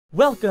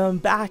Welcome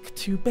back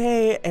to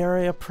Bay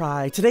Area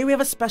Pride. Today we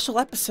have a special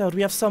episode.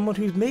 We have someone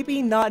who's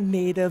maybe not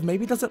native,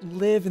 maybe doesn't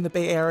live in the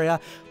Bay Area,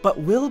 but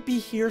will be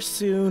here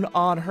soon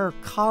on her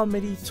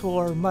comedy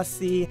tour. Must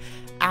see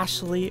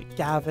Ashley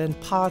Gavin,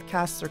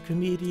 podcaster,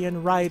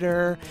 comedian,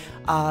 writer,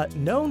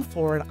 known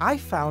for, and I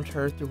found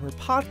her through her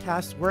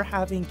podcast, We're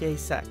Having Gay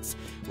Sex,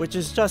 which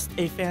is just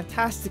a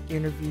fantastic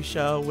interview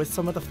show with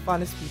some of the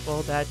funnest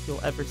people that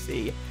you'll ever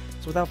see.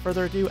 So without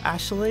further ado,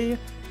 Ashley,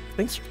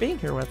 thanks for being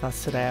here with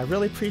us today. I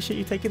really appreciate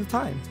you taking the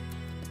time.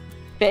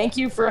 Thank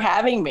you for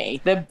having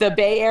me. The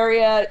Bay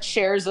Area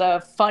shares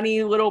a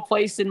funny little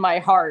place in my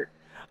heart.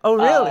 Oh,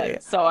 really?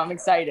 So I'm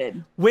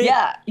excited. Wait.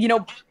 Yeah,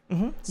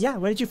 Yeah,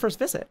 when did you first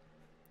visit?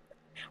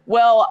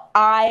 Well,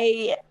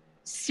 I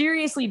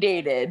seriously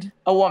dated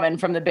a woman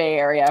from the Bay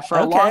Area for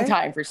a long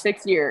time, for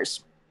 6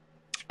 years.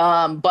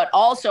 But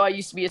also I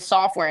used to be a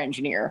software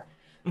engineer.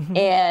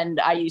 And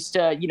I used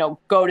to,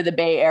 go to the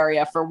Bay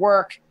Area for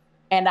work.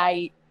 And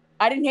I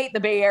didn't hate the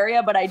Bay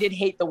Area, but I did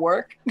hate the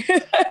work.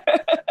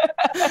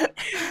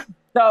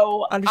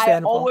 So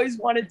I always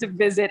wanted to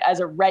visit as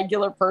a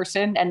regular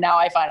person, and now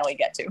I finally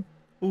get to.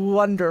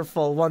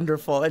 Wonderful,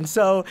 wonderful. And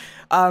so,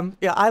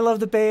 yeah, I love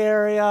the Bay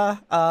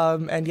Area.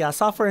 And yeah,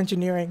 software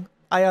engineering,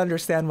 I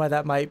understand why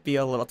that might be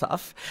a little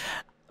tough.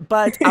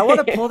 But I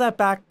want to pull that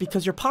back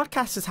because your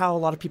podcast is how a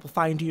lot of people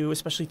find you,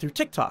 especially through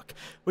TikTok,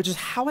 which is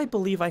how I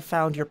believe I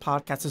found your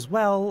podcast as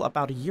well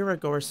about a year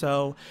ago or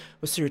so,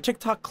 was through your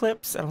TikTok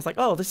clips. And I was like,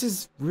 oh, this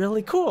is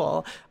really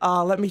cool.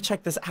 Let me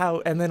check this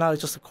out. And then I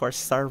just, of course,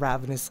 started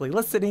ravenously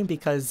listening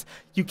because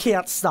you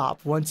can't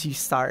stop once you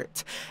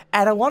start.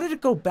 And I wanted to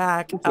go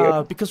back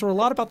because we're a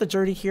lot about the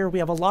journey here. We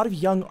have a lot of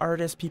young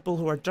artists, people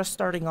who are just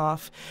starting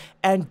off.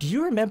 And do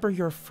you remember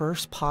your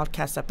first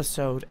podcast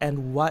episode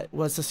and what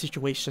was the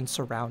situation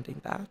surrounding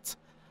that?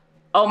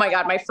 Oh my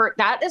God,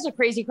 that is a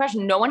crazy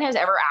question. No one has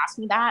ever asked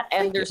me that,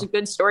 and there's a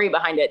good story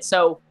behind it.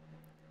 So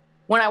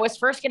when I was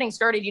first getting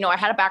started, I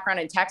had a background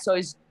in tech, so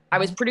I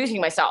was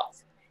producing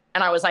myself,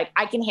 and I was like,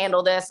 I can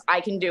handle this, I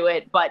can do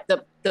it. But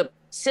the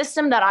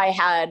system that I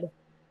had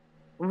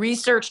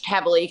researched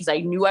heavily, because I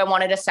knew I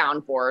wanted a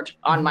soundboard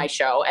on my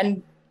show,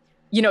 and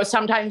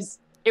sometimes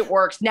it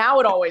works. Now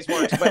it always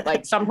works, but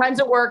like sometimes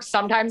it works,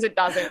 sometimes it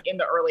doesn't in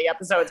the early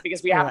episodes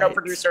because we have no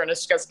producer and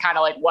it's just kind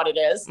of like what it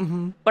is.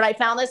 But I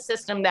found this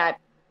system that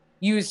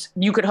you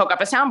could hook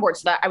up a soundboard,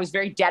 so that I was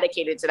very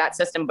dedicated to that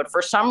system. But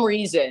for some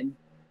reason,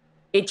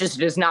 it just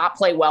does not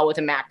play well with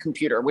a Mac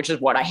computer, which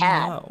is what I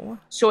had. No.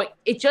 So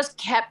it just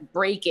kept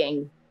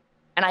breaking.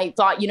 And I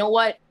thought, you know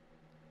what?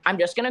 I'm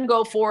just going to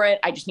go for it.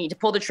 I just need to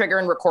pull the trigger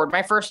and record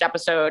my first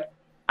episode.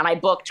 And I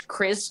booked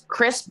Chris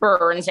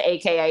Burns,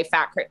 a.k.a.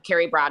 Fat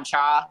Carrie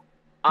Bradshaw,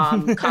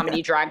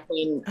 comedy drag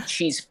queen.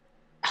 She's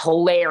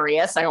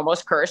hilarious. I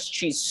almost cursed.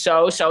 She's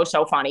so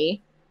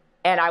funny.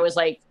 And I was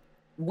like,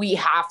 we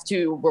have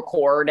to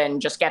record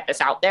and just get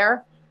this out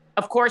there.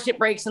 Of course, it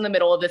breaks in the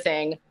middle of the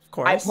thing. Of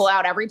course. I pull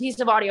out every piece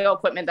of audio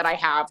equipment that I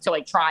have to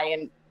like try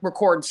and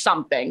record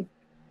something.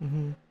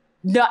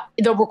 The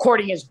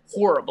recording is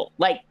horrible.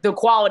 Like the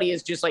quality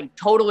is just like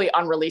totally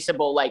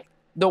unreleasable. Like,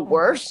 the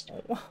worst.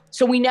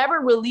 So we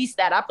never released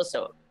that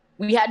episode.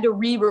 We had to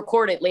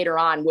re-record it later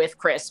on with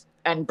Chris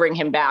and bring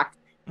him back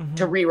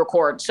to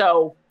re-record.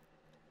 So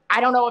I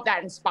don't know if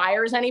that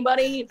inspires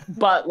anybody,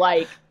 but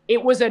like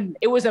it was a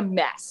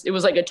mess. It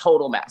was like a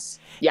total mess.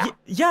 Yeah.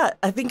 Yeah.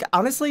 I think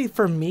honestly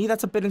for me,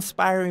 that's a bit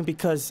inspiring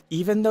because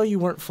even though you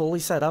weren't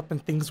fully set up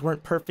and things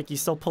weren't perfect, you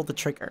still pulled the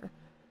trigger.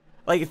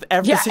 Like if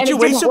every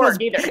situation was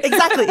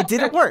exactly, it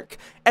didn't work.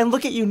 And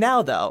look at you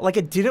now though. Like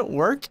it didn't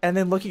work. And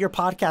then look at your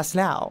podcast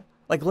now.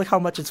 Like, look how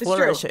much it's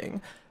flourishing.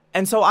 True.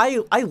 And so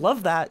I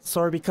love that,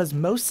 Sora, because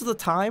most of the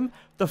time,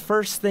 the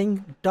first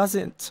thing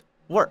doesn't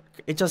work.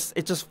 It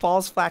just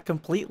falls flat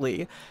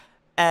completely.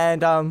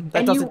 And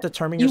that doesn't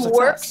determine your success. You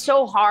work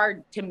so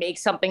hard to make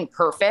something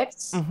perfect,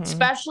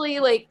 especially,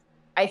 like,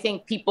 I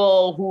think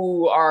people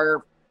who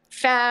are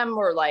femme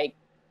or, like,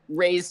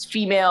 raised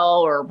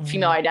female or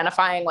female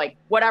identifying, like,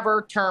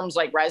 whatever terms,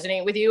 like,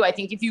 resonate with you. I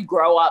think if you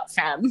grow up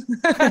femme,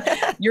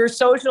 you're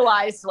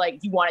socialized, like,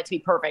 you want it to be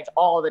perfect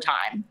all the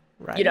time.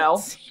 Right.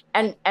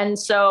 And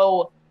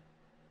so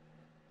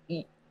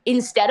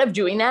instead of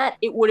doing that,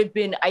 it would have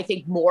been, I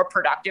think, more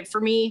productive for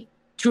me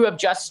to have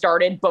just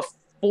started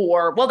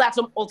before. Well, that's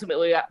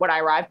ultimately what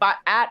I arrived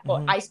at.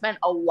 But I spent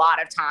a lot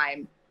of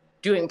time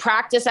doing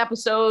practice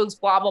episodes,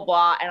 blah, blah,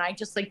 blah. And I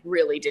just like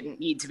really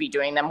didn't need to be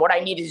doing them. What I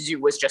needed to do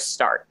was just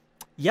start.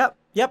 Yep.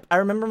 I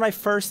remember my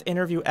first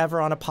interview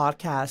ever on a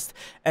podcast,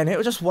 and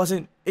it just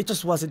wasn't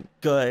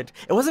good.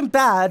 It wasn't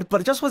bad,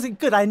 but it just wasn't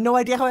good. I had no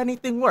idea how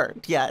anything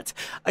worked yet,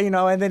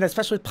 and then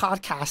especially with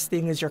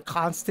podcasting is you're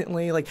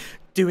constantly like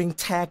doing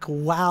tech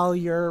while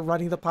you're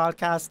running the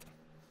podcast.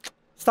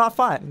 It's not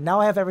fun. Now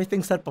I have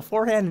everything set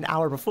beforehand, an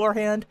hour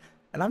beforehand,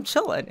 and I'm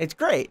chilling. It's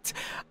great.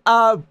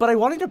 But I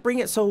wanted to bring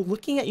it. So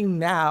looking at you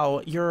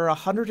now, you're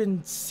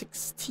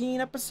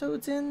 116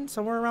 episodes in,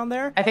 somewhere around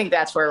there. I think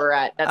that's where we're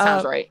at. That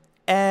sounds right.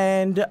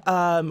 And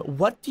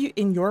what do you,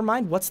 in your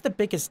mind, what's the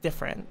biggest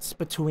difference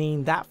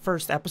between that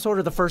first episode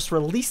or the first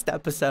released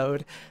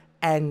episode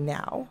and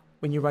now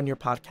when you run your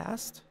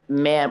podcast?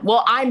 Man,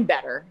 well, I'm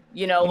better.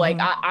 You know, like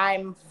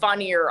I'm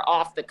funnier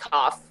off the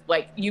cuff.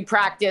 Like you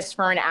practice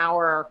for an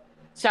hour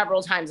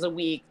several times a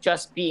week,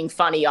 just being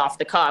funny off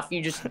the cuff.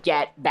 You just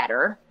get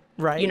better.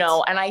 Right. You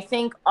know, and I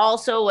think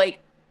also like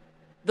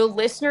the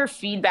listener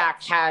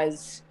feedback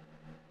has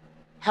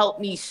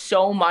helped me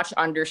so much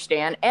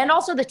understand, and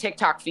also the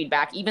TikTok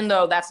feedback, even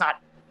though that's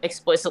not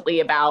explicitly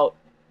about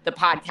the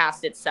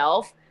podcast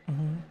itself,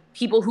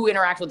 people who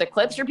interact with the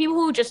clips or people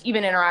who just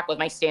even interact with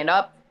my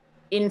stand-up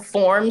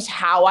informs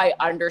how I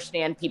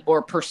understand people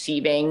are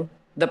perceiving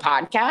the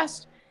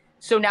podcast.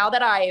 So now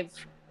that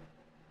I've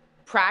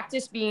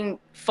practiced being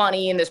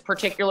funny in this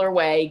particular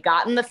way,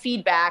 gotten the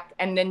feedback,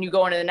 and then you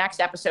go into the next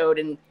episode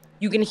and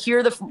you can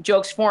hear the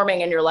jokes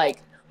forming and you're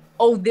like,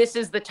 oh, this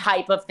is the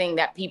type of thing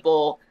that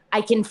people,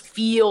 I can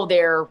feel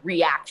their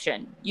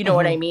reaction. You know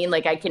what I mean?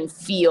 Like I can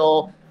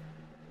feel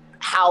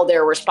how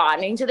they're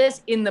responding to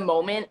this in the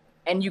moment.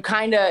 And you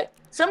kind of,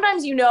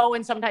 sometimes you know,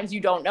 and sometimes you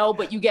don't know,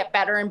 but you get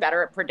better and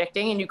better at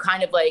predicting, and you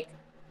kind of like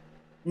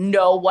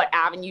know what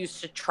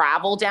avenues to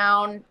travel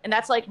down. And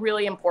that's like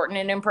really important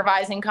in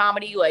improvising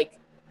comedy, like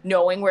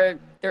knowing where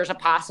there's a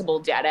possible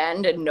dead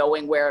end and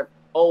knowing where,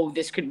 oh,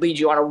 this could lead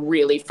you on a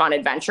really fun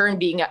adventure, and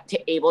being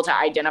able to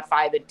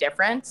identify the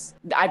difference.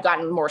 I've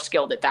gotten more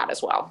skilled at that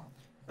as well.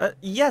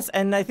 Yes,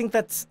 and I think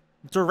that's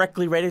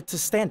directly related to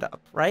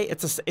stand-up, right?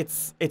 It's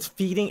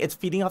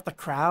feeding off the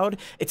crowd,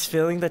 it's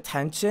feeling the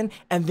tension,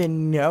 and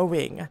then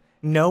knowing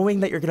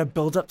that you're gonna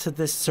build up to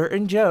this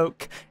certain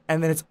joke,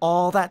 and then it's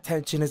all that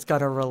tension is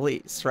gonna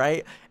release,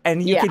 right?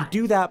 And you can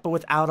do that, but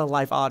without a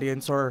live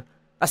audience or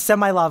a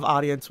semi-live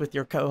audience with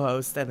your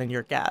co-host and then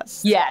your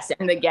guest. Yes,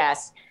 and the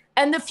guest.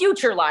 And the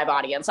future live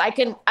audience, I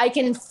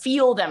can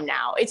feel them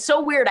now. It's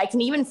so weird. I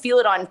can even feel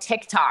it on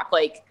TikTok.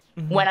 Like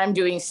when I'm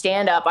doing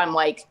stand-up, I'm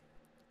like,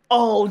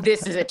 oh,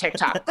 this is a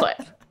TikTok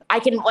clip. I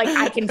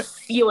can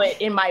feel it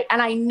in my,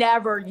 and I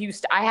never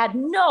used to, I had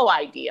no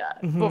idea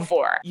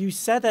before. You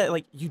said that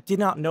like you did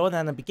not know that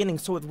in the beginning.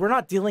 So we're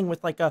not dealing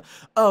with like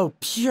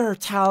pure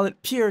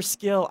talent, pure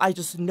skill. I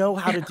just know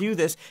how to do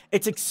this.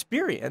 It's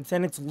experience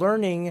and it's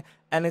learning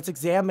and it's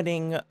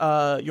examining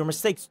your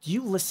mistakes. Do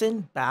you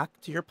listen back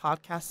to your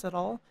podcasts at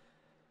all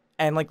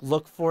and like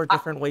look for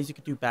different ways you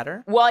could do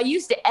better? Well, I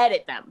used to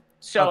edit them.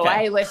 So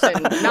I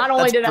listened, not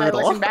only did I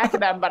listen back to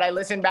them, but I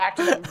listened back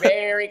to them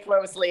very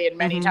closely and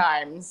many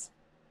times.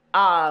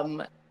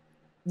 Now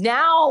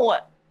I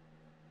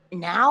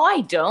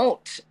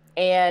don't.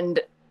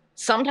 And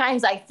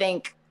sometimes I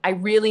think I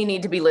really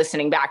need to be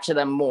listening back to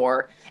them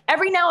more.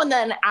 Every now and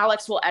then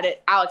Alex will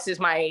edit. Alex is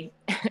my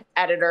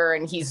editor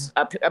and he's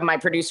my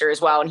producer as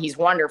well. And he's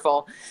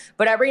wonderful.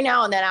 But every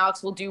now and then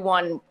Alex will do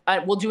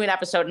we'll do an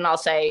episode and I'll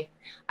say,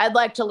 I'd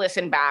like to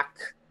listen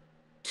back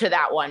to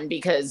that one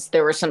because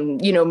there were some,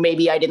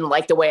 maybe I didn't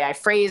like the way I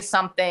phrased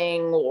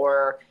something,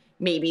 or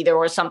maybe there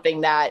was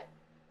something that,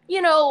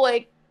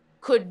 like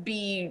could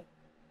be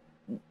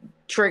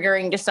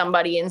triggering to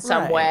somebody in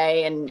some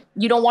way. And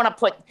you don't want to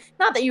put,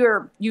 not that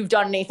you've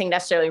done anything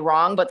necessarily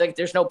wrong, but like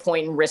there's no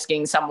point in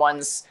risking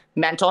someone's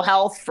mental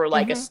health for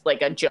like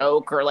a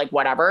joke or like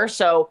whatever.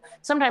 So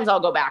sometimes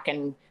I'll go back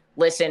and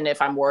listen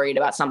if I'm worried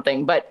about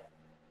something, but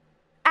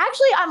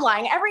actually, I'm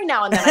lying. Every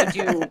now and then I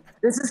do.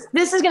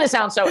 This is going to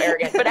sound so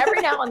arrogant, but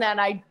every now and then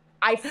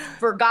I've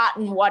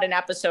forgotten what an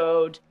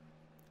episode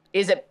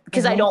is,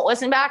 because I don't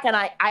listen back, and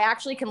I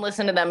actually can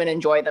listen to them and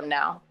enjoy them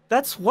now.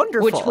 That's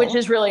wonderful. Which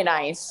is really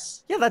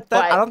nice. Yeah,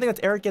 I don't think that's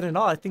arrogant at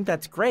all. I think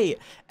that's great.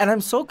 And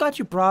I'm so glad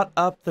you brought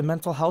up the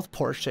mental health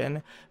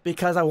portion,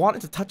 because I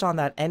wanted to touch on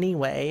that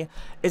anyway,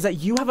 is that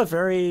you have a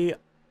very,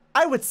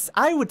 I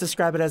would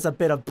describe it as a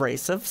bit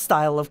abrasive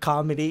style of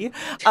comedy.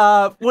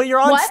 When you're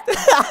on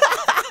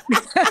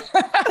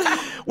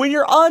when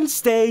you're on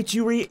stage,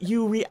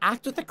 you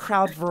react with the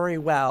crowd very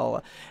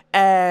well,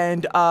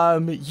 and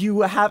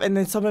and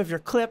then some of your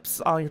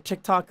clips on your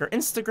TikTok or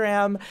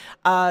Instagram,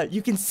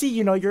 you can see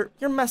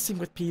you're messing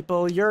with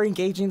people, you're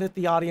engaging with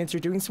the audience, you're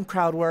doing some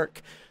crowd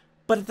work,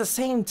 but at the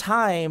same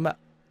time,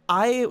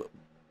 I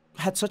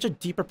had such a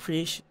deep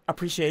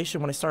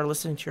appreciation when I started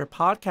listening to your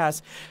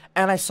podcast,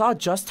 and I saw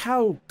just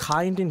how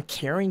kind and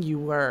caring you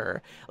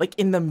were, like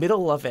in the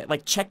middle of it,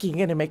 like checking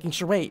in and making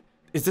sure, wait,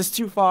 is this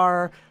too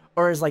far?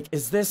 Or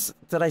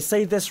did I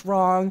say this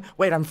wrong?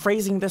 Wait, I'm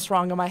phrasing this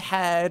wrong in my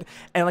head.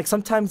 And like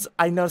sometimes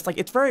I notice, like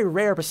it's very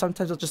rare, but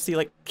sometimes I'll just see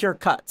like pure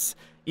cuts,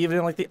 even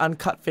in like the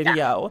uncut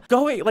video.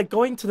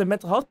 Going to the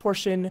mental health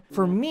portion,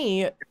 for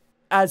me,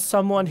 as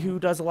someone who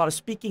does a lot of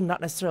speaking, not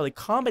necessarily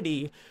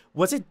comedy,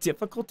 was it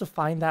difficult to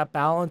find that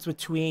balance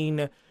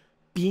between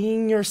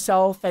being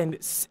yourself and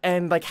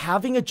like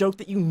having a joke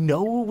that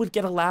would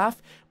get a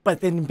laugh,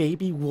 but then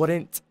maybe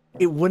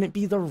it wouldn't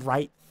be the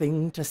right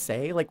thing to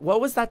say? Like,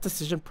 what was that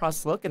decision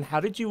process look, and how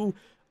did you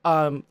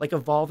like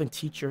evolve and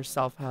teach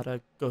yourself how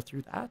to go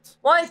through that?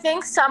 Well, I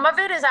think some of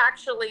it is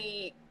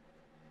actually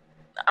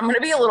I'm going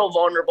to be a little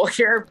vulnerable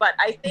here, but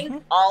I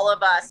think all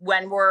of us,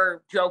 when we're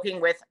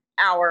joking with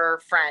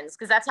our friends,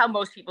 because that's how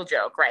most people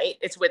joke, right?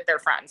 It's with their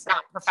friends,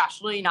 not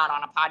professionally, not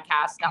on a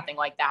podcast, nothing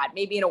like that.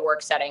 Maybe in a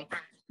work setting.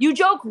 You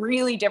joke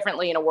really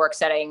differently in a work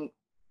setting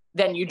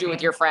than you do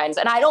with your friends.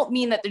 And I don't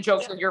mean that the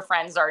jokes with your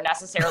friends are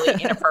necessarily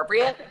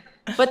inappropriate,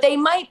 but they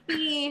might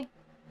be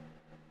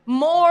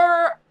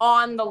more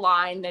on the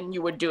line than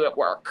you would do at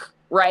work,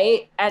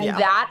 right? And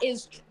that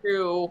is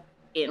true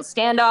in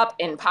stand-up,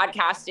 in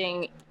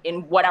podcasting,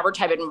 in whatever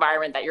type of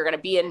environment that you're going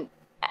to be in.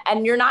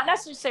 And you're not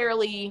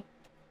necessarily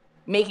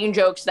making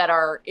jokes that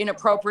are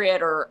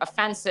inappropriate or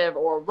offensive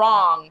or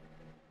wrong,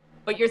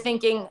 but you're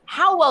thinking,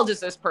 how well does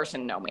this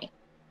person know me?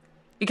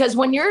 Because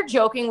when you're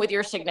joking with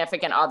your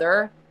significant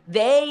other,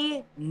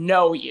 they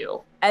know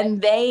you,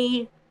 and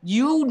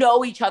you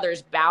know each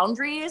other's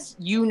boundaries,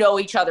 you know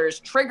each other's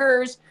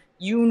triggers,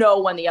 you know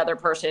when the other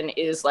person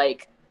is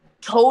like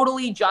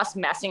totally just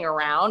messing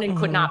around and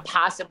could not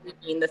possibly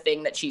mean the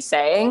thing that she's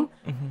saying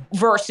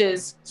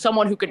versus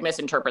someone who could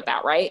misinterpret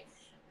that, right?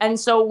 And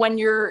so when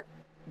you're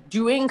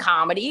doing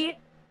comedy,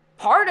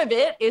 part of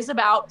it is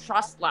about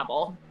trust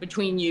level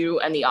between you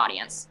and the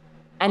audience.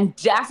 And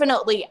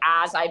definitely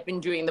as I've been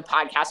doing the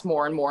podcast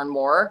more and more and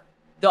more,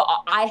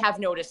 I have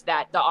noticed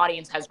that the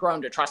audience has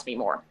grown to trust me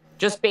more,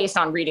 just based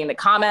on reading the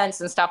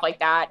comments and stuff like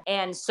that.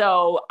 And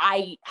so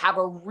I have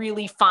a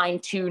really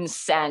fine-tuned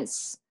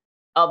sense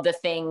of the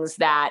things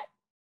that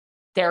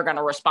they're going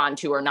to respond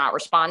to or not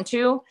respond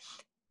to.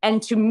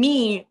 And to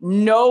me,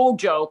 no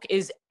joke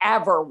is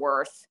ever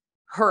worth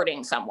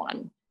hurting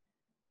someone.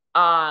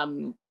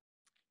 And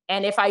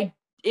if I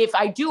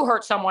do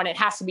hurt someone, it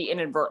has to be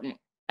inadvertent.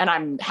 And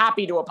I'm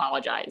happy to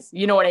apologize.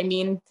 You know what I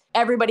mean?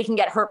 Everybody can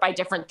get hurt by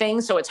different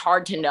things, so it's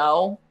hard to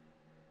know.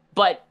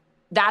 But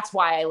that's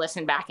why I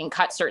listen back and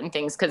cut certain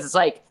things, because it's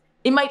like,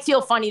 it might feel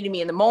funny to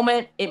me in the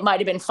moment. It might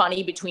have been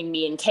funny between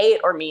me and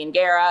Kate or me and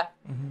Gara.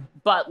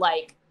 But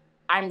like,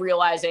 I'm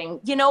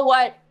realizing, you know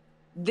what?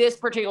 This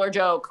particular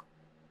joke,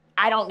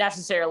 I don't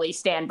necessarily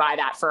stand by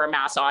that for a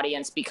mass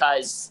audience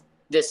because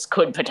this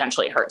could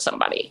potentially hurt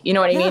somebody. You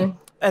know what I mean?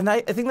 And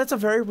I think that's a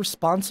very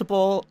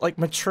responsible, like,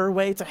 mature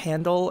way to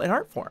handle an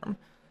art form.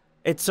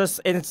 It's just,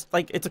 and it's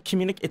like, it's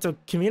a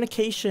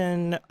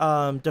communication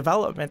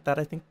development that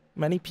I think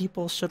many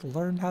people should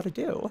learn how to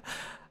do.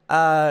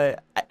 I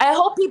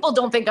hope people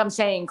don't think I'm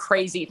saying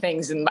crazy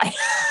things in my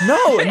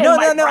no.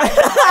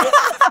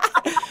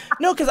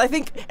 No, because I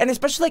think, and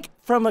especially like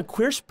from a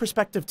queer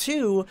perspective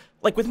too,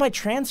 like with my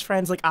trans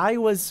friends, like I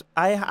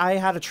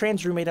had a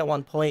trans roommate at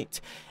one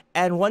point,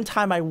 and one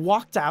time I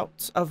walked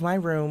out of my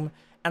room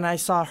and I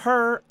saw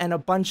her and a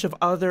bunch of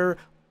other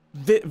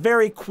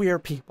very queer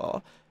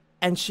people.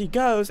 And she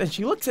goes, and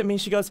she looks at me,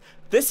 and she goes,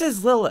 "This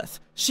is Lilith.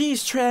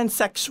 She's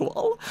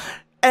transsexual."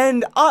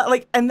 And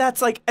and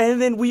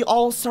then we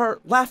all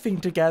start laughing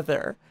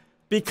together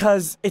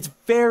because it's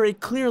very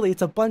clearly,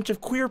 it's a bunch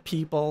of queer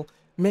people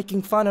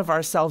making fun of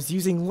ourselves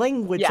using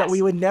language that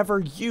we would never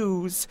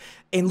use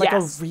in like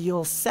a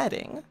real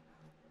setting.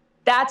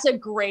 That's a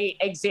great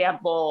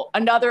example.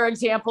 Another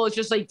example is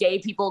just like gay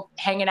people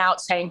hanging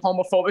out saying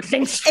homophobic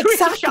things to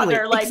each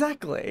other. Like,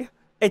 exactly.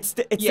 It's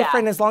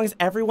different as long as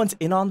everyone's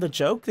in on the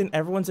joke, then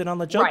everyone's in on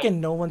the joke and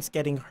no one's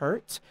getting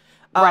hurt.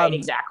 Right,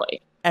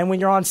 exactly. And when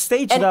you're on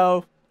stage,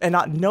 though, and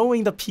not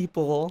knowing the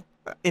people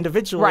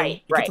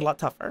individually, it gets a lot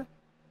tougher.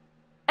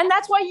 And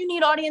that's why you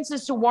need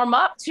audiences to warm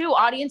up, too.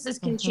 Audiences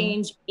can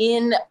change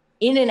in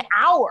an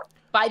hour.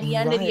 By the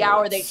end of the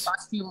hour, they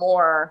trust you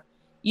more.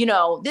 You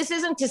know, this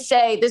isn't to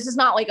say, this is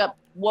not like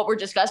what we're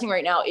discussing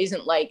right now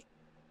isn't like,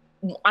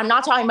 I'm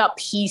not talking about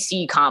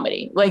PC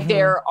comedy. Like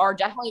there are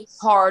definitely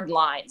hard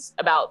lines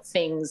about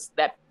things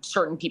that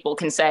certain people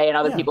can say and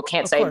other people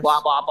can't say,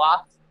 blah, blah, blah.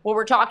 What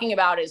we're talking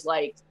about is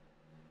like,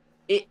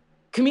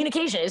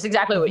 communication is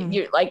exactly what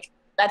you like.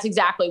 That's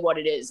exactly what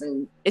it is.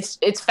 And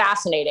it's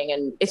fascinating.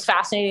 And it's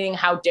fascinating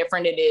how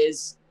different it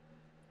is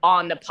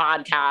on the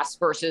podcast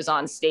versus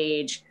on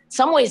stage.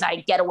 Some ways I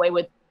get away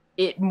with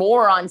it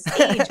more on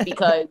stage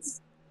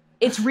because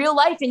it's real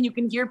life and you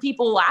can hear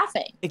people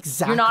laughing.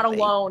 Exactly. You're not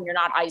alone. You're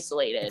not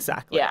isolated.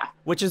 Exactly. Yeah.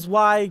 Which is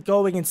why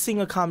going and seeing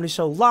a comedy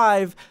show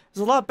live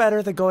is a lot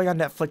better than going on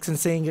Netflix and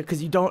seeing it,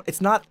 because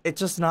it's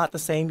just not the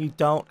same. You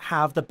don't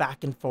have the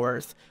back and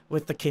forth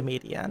with the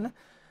comedian.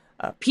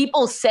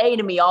 People say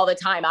to me all the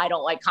time, I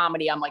don't like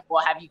comedy. I'm like,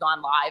 well, have you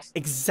gone live?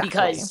 Exactly.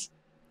 Because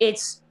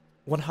it's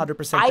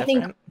 100% I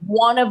think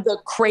one of the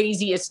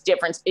craziest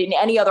difference in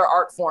any other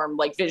art form,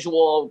 like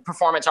visual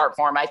performance art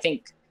form, I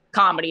think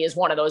comedy is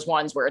one of those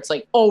ones where it's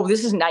like, oh,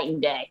 this is night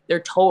and day. They're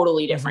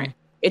totally different.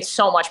 It's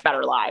so much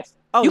better live.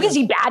 Oh, you can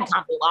see bad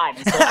comedy live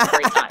and still have a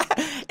great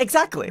time.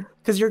 Exactly.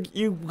 Because you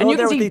go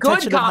there with the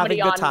intention of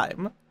having a good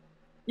time.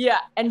 Yeah,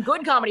 and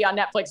good comedy on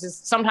Netflix is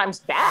sometimes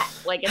bad.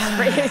 Like it's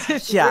crazy.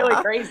 It's really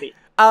crazy.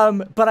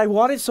 But I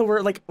wanted, so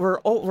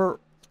we're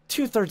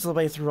 2/3 of the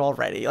way through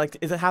already. Like,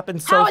 it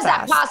happened so How is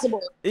fast. that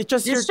possible? It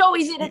just You're so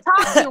easy to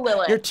talk to,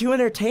 Lilith. You're too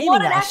entertaining,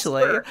 What an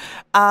Ashley. expert.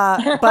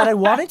 But I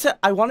want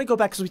to go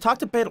back because we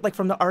talked a bit like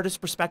from the artist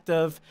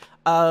perspective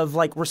of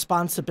like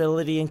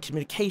responsibility and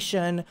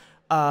communication,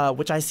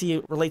 which I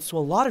see relates to a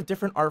lot of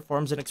different art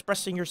forms and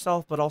expressing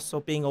yourself, but also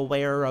being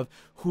aware of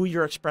who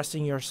you're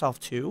expressing yourself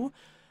to.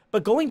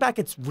 But going back,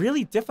 it's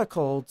really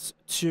difficult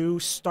to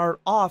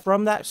start off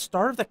from that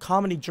start of the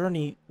comedy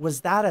journey.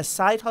 Was that a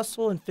side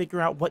hustle and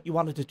figure out what you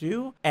wanted to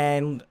do?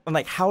 And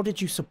like, how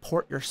did you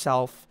support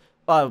yourself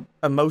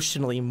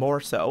emotionally more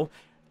so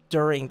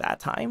during that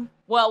time?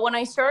 Well, when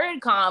I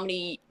started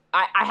comedy,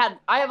 I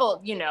have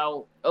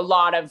a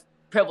lot of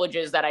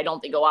privileges that I don't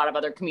think a lot of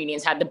other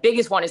comedians had. The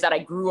biggest one is that I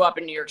grew up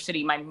in New York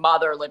City. My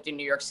mother lived in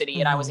New York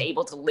City, and I was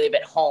able to live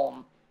at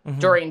home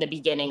during the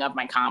beginning of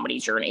my comedy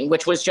journey,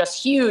 which was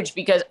just huge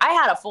because I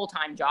had a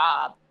full-time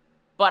job,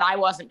 but I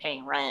wasn't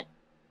paying rent.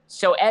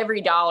 So every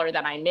dollar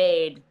that I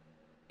made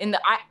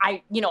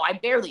I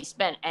barely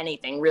spent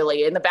anything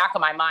really. In the back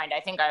of my mind, I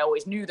think I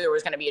always knew there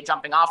was going to be a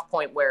jumping off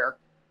point where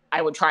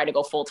I would try to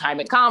go full-time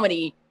in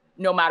comedy,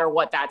 no matter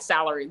what that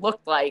salary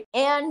looked like.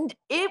 And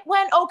it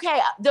went okay.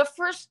 The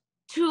first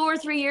 2 or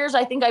 3 years,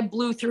 I think I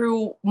blew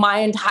through my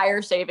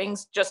entire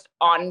savings just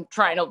on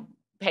trying to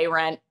pay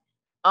rent.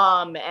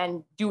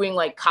 And doing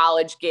like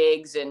college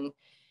gigs, and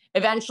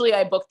eventually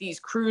I booked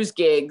these cruise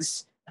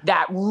gigs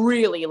that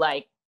really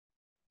like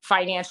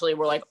financially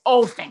were like,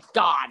 oh, thank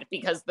God,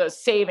 because the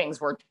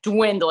savings were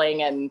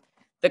dwindling and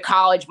the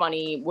college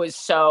money was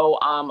so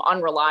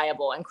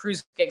unreliable, and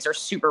cruise gigs are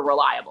super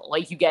reliable.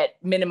 Like you get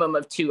minimum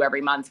of 2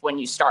 every month when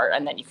you start,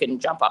 and then you can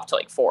jump up to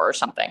like 4 or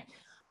something.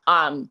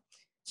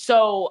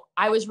 So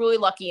I was really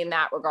lucky in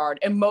that regard.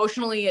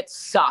 Emotionally, it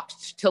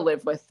sucked to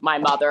live with my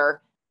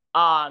mother.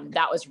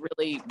 That was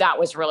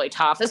really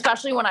tough,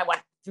 especially when I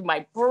went through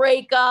my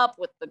breakup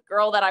with the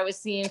girl that I was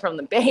seeing from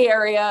the Bay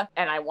Area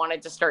and I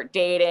wanted to start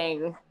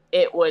dating.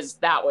 That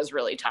was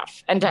really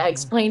tough. And to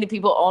explain to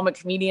people, oh, I'm a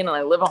comedian and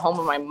I live at home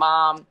with my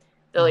mom.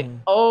 They're like,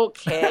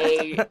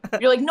 okay.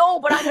 You're like, no,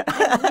 but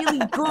I'm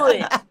really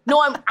good.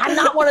 No, I'm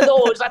not one of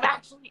those. I'm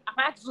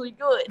actually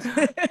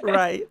good.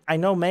 Right. I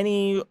know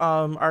many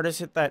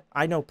artists that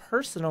I know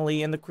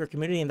personally in the queer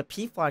community, in the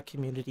PFLAG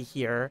community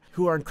here,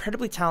 who are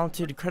incredibly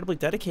talented, incredibly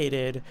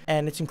dedicated,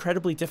 and it's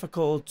incredibly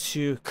difficult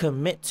to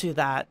commit to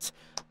that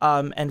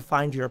and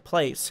find your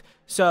place.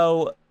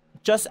 So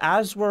just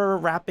as we're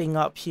wrapping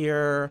up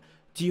here,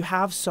 do you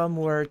have some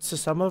words to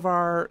some of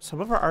our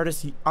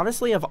artists,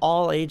 honestly, of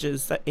all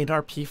ages that in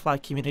our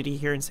PFLAG community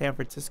here in San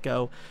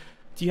Francisco?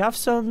 Do you have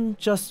some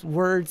just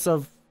words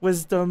of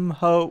wisdom,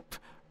 hope,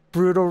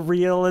 brutal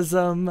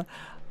realism?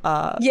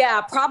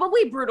 Yeah,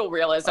 probably brutal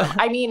realism.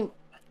 I mean,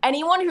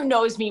 anyone who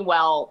knows me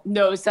well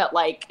knows that,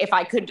 like, if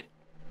I could,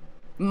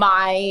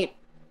 my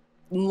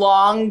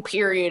long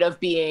period of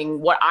being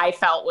what I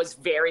felt was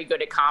very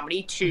good at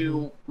comedy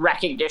to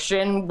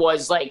recognition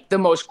was like the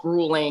most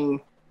grueling.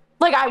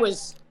 Like I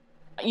was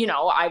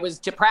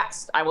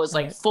depressed. I was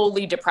like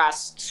fully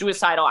depressed,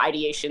 suicidal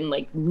ideation,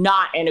 like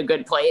not in a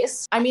good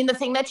place. I mean, the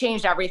thing that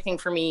changed everything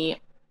for me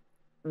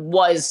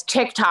was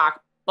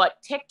TikTok,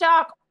 but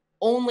TikTok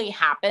only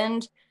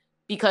happened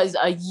because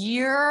a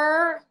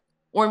year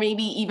or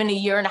maybe even a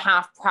year and a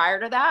half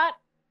prior to that,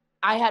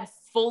 I had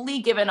fully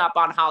given up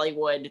on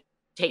Hollywood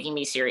taking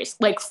me serious,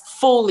 like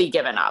fully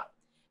given up.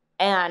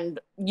 And,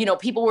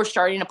 people were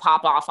starting to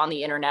pop off on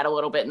the internet a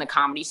little bit in the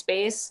comedy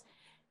space.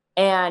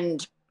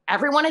 And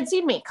everyone had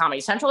seen me.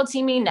 Comedy Central had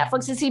seen me.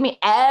 Netflix had seen me.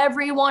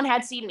 Everyone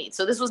had seen me.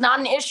 So this was not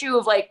an issue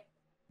of like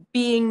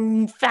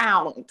being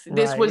found.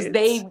 This was,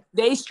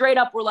 they straight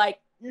up were like,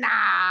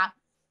 nah.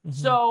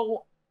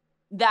 So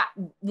that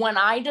when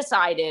I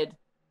decided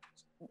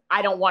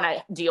I don't want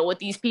to deal with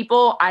these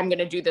people, I'm going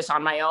to do this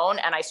on my own.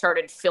 And I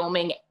started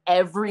filming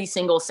every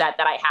single set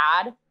that I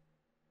had.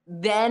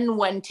 Then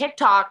when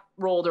TikTok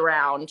rolled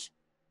around,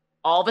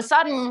 all of a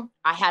sudden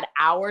I had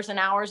hours and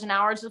hours and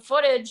hours of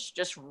footage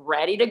just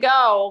ready to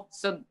go.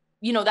 So,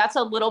 that's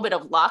a little bit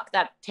of luck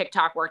that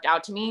TikTok worked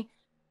out to me.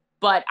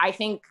 But I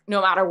think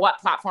no matter what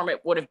platform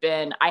it would have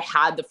been, I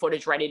had the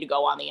footage ready to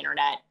go on the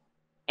internet.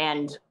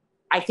 And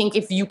I think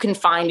if you can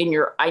find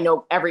I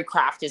know every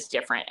craft is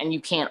different and you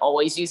can't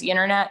always use the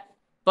internet,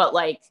 but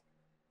like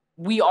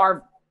we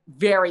are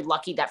very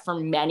lucky that for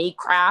many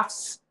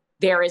crafts,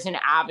 there is an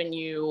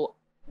avenue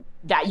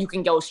that you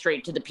can go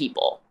straight to the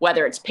people,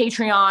 whether it's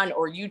Patreon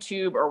or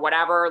YouTube or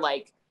whatever.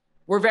 Like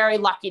we're very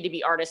lucky to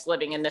be artists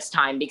living in this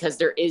time because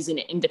there is an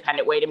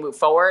independent way to move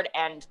forward.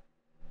 And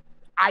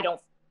I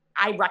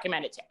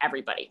recommend it to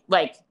everybody.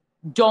 Like,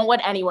 don't let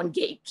anyone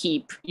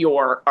gatekeep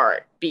your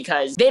art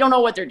because they don't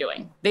know what they're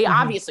doing. They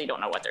obviously don't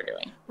know what they're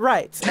doing.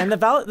 Right. And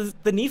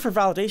the need for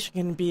validation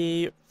can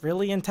be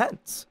really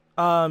intense.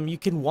 You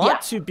can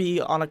want to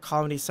be on a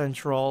Comedy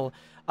Central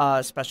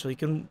special. You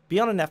can be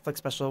on a Netflix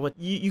special.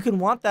 You can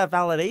want that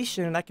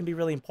validation, and that can be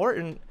really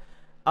important.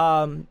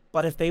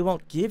 But if they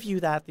won't give you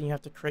that, then you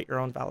have to create your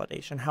own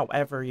validation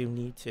however you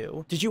need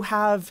to. Did you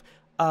have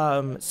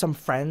some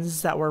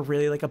friends that were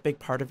really like a big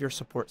part of your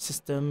support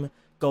system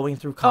going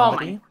through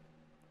comedy?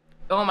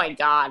 Oh my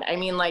God. I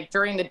mean, like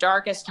during the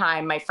darkest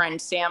time, my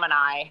friend Sam and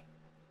I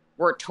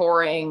were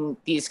touring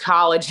these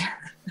college.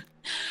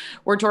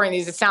 We're touring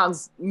these. It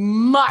sounds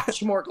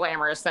much more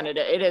glamorous than it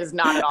is. It is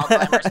not at all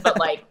glamorous, but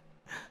like,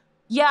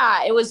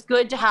 yeah, it was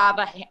good to have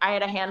I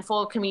had a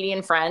handful of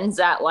comedian friends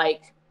that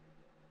like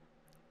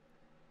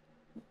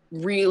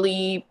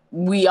really,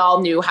 we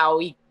all knew how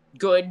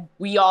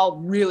we all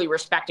really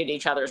respected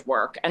each other's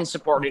work and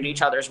supported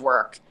each other's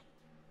work.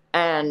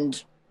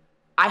 And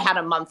I had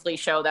a monthly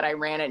show that I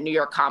ran at New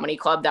York Comedy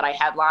Club that I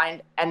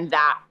headlined, and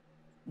that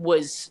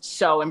was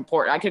so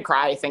important. I could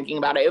cry thinking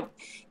about it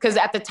because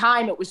at the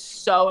time it was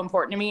so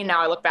important to me. And now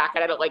I look back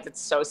at it like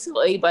it's so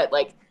silly, but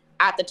like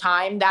at the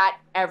time that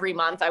every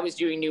month I was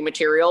doing new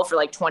material for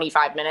like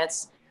 25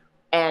 minutes,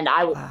 and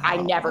I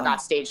never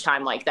got stage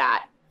time like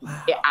that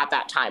at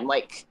that time.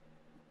 Like,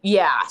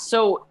 yeah.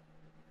 So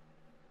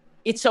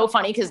it's so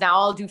funny because now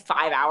I'll do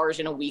 5 hours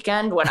in a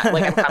weekend when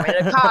I'm coming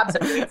to Cobb's,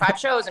 I'm doing 5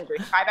 shows, I'm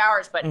doing 5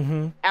 hours, but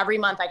every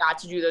month I got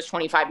to do those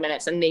 25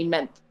 minutes and they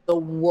meant the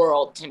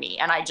world to me.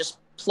 And I just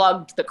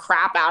plugged the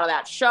crap out of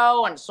that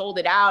show and sold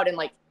it out. And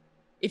like,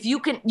 if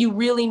you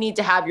really need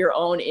to have your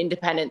own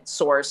independent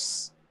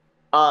source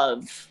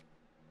of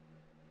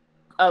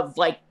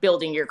like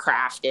building your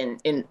craft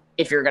in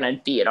if you're going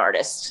to be an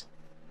artist.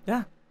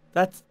 Yeah,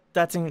 that's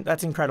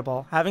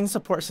incredible. Having a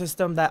support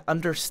system that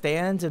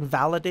understands and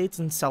validates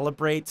and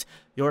celebrates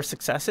your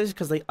successes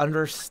because they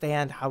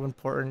understand how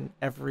important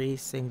every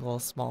single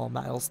small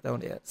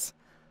milestone is.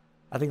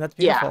 I think that's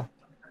beautiful. Yeah.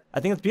 I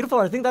think it's beautiful.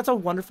 I think that's a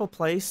wonderful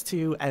place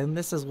to end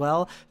this as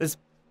well. This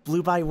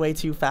blew by way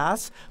too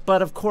fast,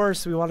 but of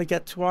course we want to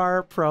get to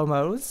our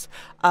promos.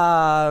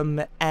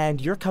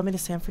 And you're coming to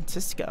San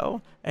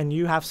Francisco and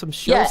you have some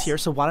shows here.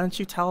 So why don't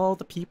you tell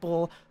the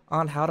people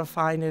on how to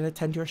find and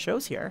attend your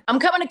shows here? I'm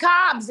coming to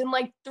Cobb's in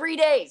like 3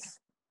 days.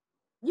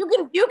 You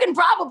can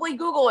probably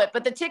Google it,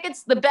 but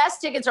the best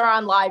tickets are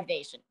on Live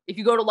Nation. If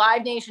you go to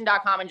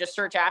livenation.com and just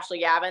search Ashley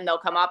Gavin, they'll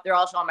come up. They're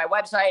also on my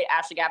website,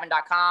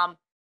 ashleygavin.com.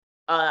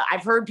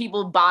 I've heard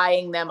people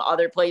buying them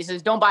other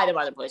places. Don't buy them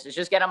other places.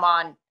 Just get them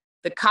on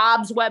the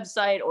Cobb's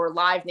website or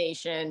Live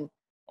Nation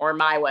or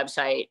my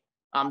website.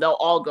 They'll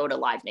all go to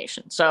Live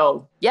Nation.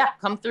 So yeah,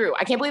 come through.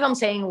 I can't believe I'm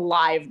saying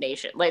Live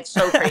Nation. Like, it's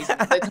so crazy.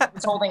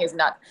 This whole thing is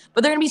nuts.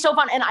 But they're gonna be so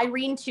fun. And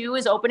Irene too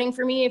is opening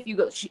for me. If you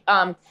go,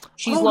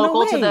 she's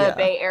local to the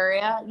Bay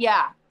Area.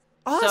 Yeah.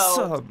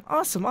 Awesome.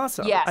 Yes,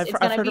 it's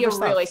going to be a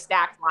really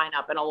stacked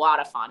lineup and a lot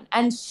of fun.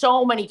 And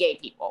so many gay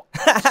people.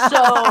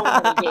 So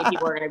many gay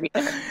people are going to be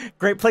there.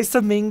 Great place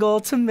to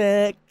mingle, to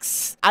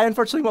mix. I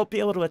unfortunately won't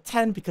be able to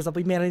attend because I'll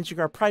be managing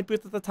our Pride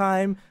booth at the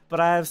time, but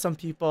I have some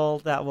people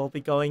that will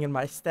be going in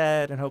my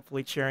stead and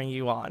hopefully cheering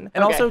you on.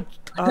 And also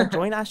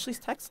join Ashley's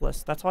text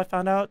list. That's how I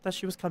found out that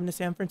she was coming to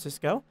San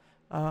Francisco.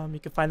 You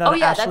can find out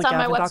at that's on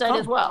my website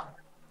as well.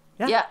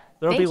 Yeah.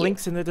 There'll be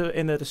links in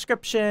the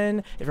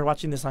description if you're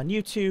watching this on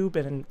YouTube,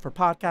 and for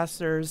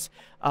podcasters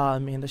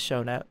in the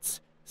show notes.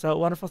 So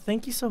wonderful.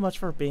 Thank you so much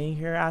for being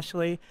here,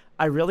 Ashley.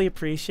 I really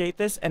appreciate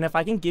this. And if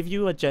I can give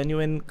you a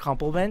genuine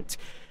compliment,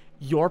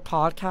 your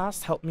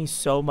podcast helped me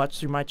so much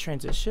through my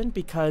transition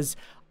because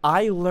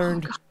I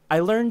learned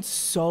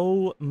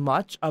so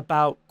much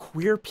about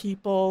queer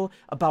people,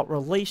 about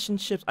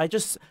relationships.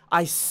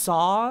 I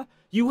saw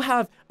you've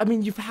had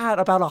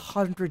about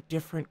 100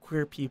 different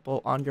queer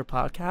people on your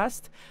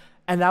podcast.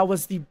 And that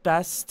was the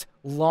best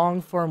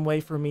long form way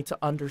for me to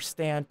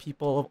understand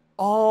people of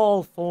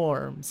all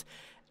forms.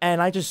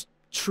 And I just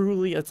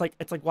truly, it's like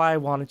why I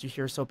wanted you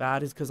here so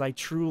bad is because I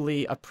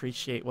truly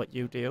appreciate what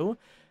you do.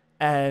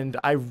 And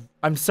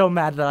I'm so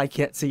mad that I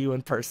can't see you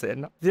in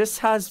person. This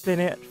has been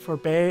it for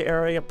Bay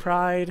Area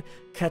Pride.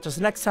 Catch us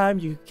next time.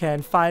 You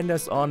can find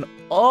us on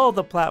all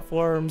the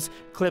platforms,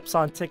 clips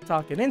on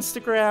TikTok and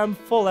Instagram,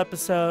 full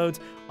episodes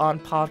on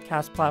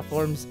podcast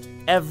platforms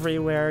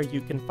everywhere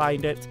you can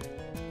find it.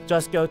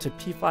 Just go to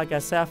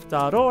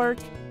pflagsf.org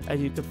and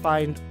you can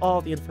find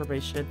all the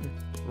information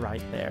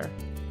right there.